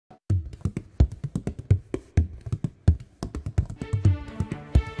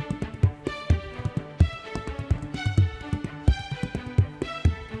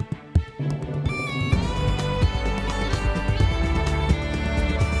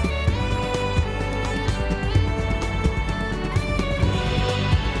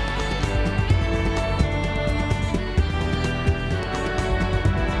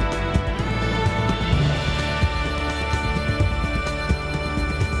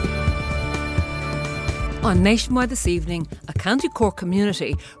On Nationwide this evening, a County Cork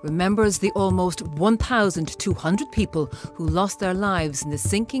community remembers the almost 1,200 people who lost their lives in the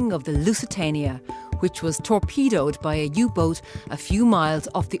sinking of the Lusitania, which was torpedoed by a U-boat a few miles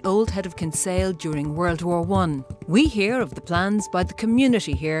off the old head of Kinsale during World War I. We hear of the plans by the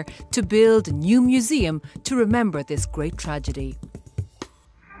community here to build a new museum to remember this great tragedy.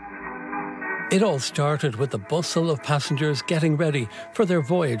 It all started with the bustle of passengers getting ready for their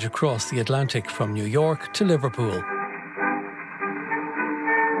voyage across the Atlantic from New York to Liverpool.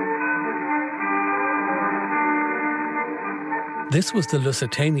 This was the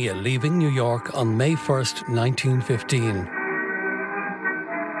Lusitania leaving New York on May 1st, 1915.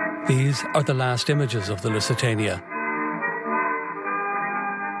 These are the last images of the Lusitania.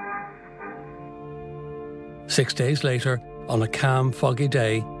 6 days later, on a calm, foggy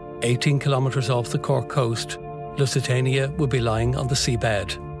day, 18 kilometres off the Cork coast, Lusitania would be lying on the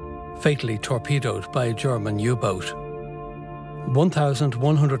seabed, fatally torpedoed by a German U-boat.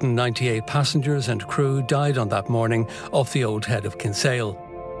 1,198 passengers and crew died on that morning off the old head of Kinsale.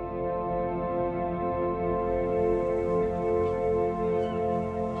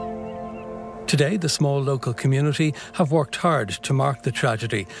 Today, the small local community have worked hard to mark the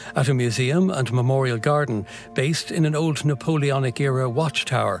tragedy at a museum and memorial garden based in an old Napoleonic-era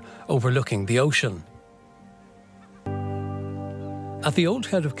watchtower overlooking the ocean. At the Old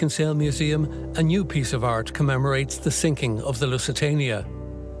Head of Kinsale Museum, a new piece of art commemorates the sinking of the Lusitania.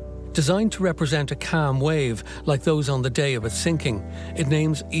 Designed to represent a calm wave like those on the day of its sinking, it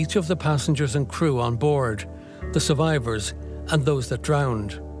names each of the passengers and crew on board, the survivors and those that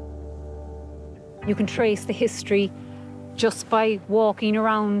drowned. You can trace the history just by walking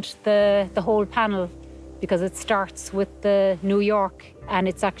around the whole panel, because it starts with the New York, and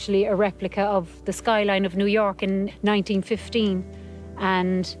it's actually a replica of the skyline of New York in 1915.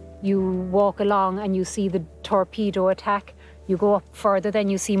 And you walk along and you see the torpedo attack. You go up further, then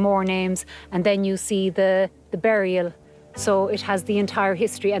you see more names, and then you see the burial. So it has the entire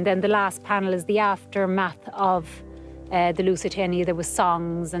history. And then the last panel is the aftermath of the Lusitania. There was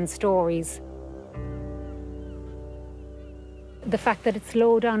songs and stories. The fact that it's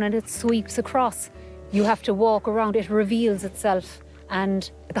low down and it sweeps across, you have to walk around, it reveals itself.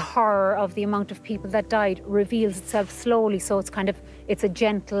 And the horror of the amount of people that died reveals itself slowly. So it's a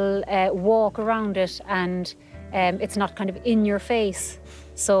gentle walk around it, and it's not kind of in your face.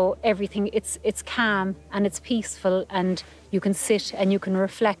 So everything, it's calm and it's peaceful, and you can sit and you can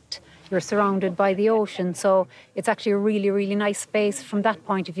reflect. You're surrounded by the ocean. So it's actually a really, really nice space from that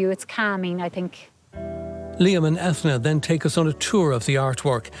point of view. It's calming, I think. Liam and Eithne then take us on a tour of the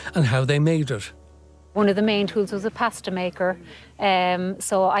artwork and how they made it. One of the main tools was a pasta maker.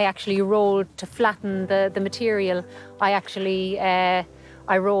 So I actually rolled to flatten the material. I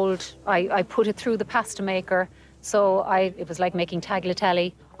put it through the pasta maker. So it was like making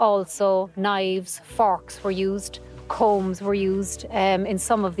tagliatelle. Also, knives, forks were used, combs were used in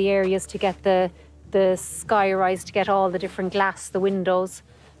some of the areas to get the sky rise, to get all the different glass, the windows.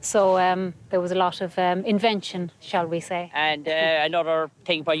 So there was a lot of invention, shall we say. And another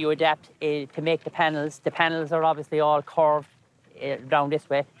thing where you adapt is to make the panels are obviously all curved down this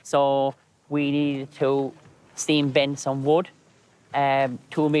way. So we needed to steam bend some wood,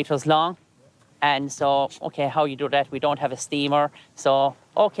 2 meters long. And so, okay, how you do that? We don't have a steamer. So,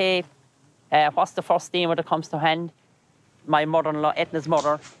 okay, what's the first steamer that comes to hand? My mother-in-law, Eithne's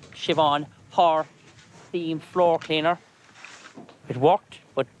mother, Siobhan, her steam floor cleaner. It worked,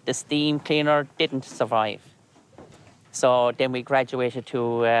 but the steam cleaner didn't survive. So then we graduated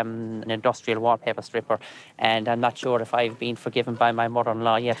to an industrial wallpaper stripper, and I'm not sure if I've been forgiven by my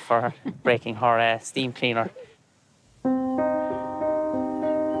mother-in-law yet for breaking her steam cleaner.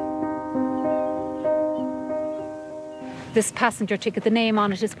 This passenger ticket, the name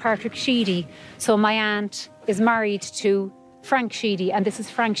on it is Patrick Sheedy. So my aunt is married to Frank Sheedy, and this is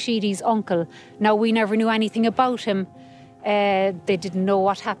Frank Sheedy's uncle. Now, we never knew anything about him. They didn't know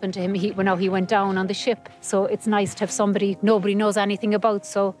what happened to him. He went down on the ship. So it's nice to have somebody nobody knows anything about,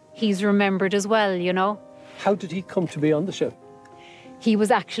 so he's remembered as well, you know. How did he come to be on the ship? He was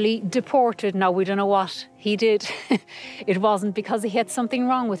actually deported. Now, we don't know what he did. It wasn't because he had something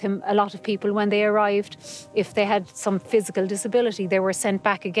wrong with him. A lot of people, when they arrived, if they had some physical disability, they were sent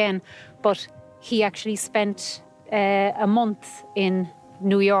back again. But he actually spent a month in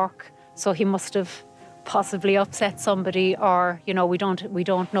New York, so he must have possibly upset somebody, or, you know, we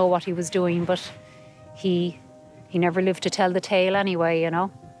don't know what he was doing, but he never lived to tell the tale anyway, you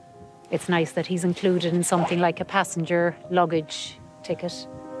know. It's nice that he's included in something like a passenger luggage ticket.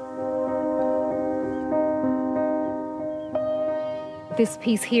 This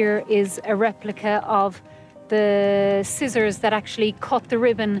piece here is a replica of the scissors that actually cut the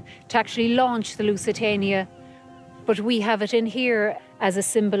ribbon to actually launch the Lusitania. But we have it in here as a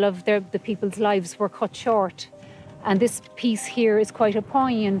symbol of the people's lives were cut short. And this piece here is quite a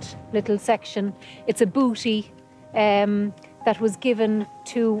poignant little section. It's a booty that was given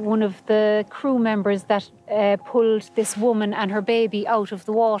to one of the crew members that pulled this woman and her baby out of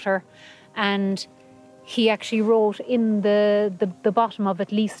the water. And he actually wrote in the bottom of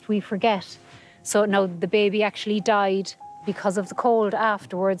it, "Least we forget." So now the baby actually died because of the cold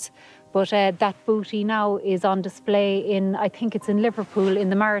afterwards. But that booty now is on display in, I think it's in Liverpool, in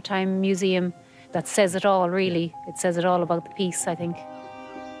the Maritime Museum. That says it all, really. It says it all about the piece, I think.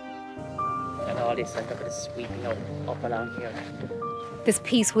 And all this, and look at it sweeping up along here. This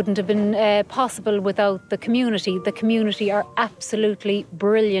piece wouldn't have been possible without the community. The community are absolutely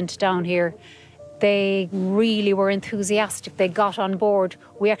brilliant down here. They really were enthusiastic. They got on board.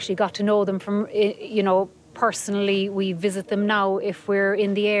 We actually got to know them from, personally. We visit them now if we're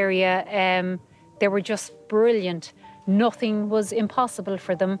in the area. They were just brilliant. Nothing was impossible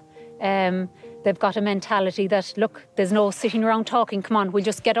for them. They've got a mentality that, look, there's no sitting around talking. Come on, we'll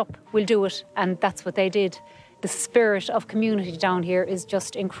just get up, we'll do it. And that's what they did. The spirit of community down here is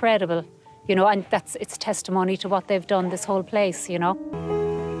just incredible, and it's testimony to what they've done, this whole place,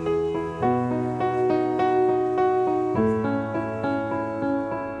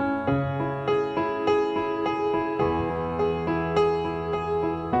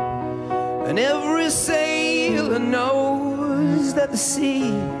 And every sailor knows that the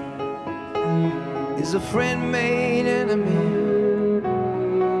sea is a friend made enemy,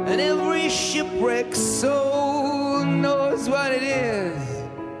 and every shipwrecked soul knows what it is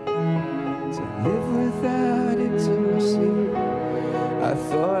to live without intimacy. I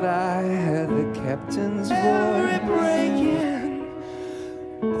thought I had the captain's voice.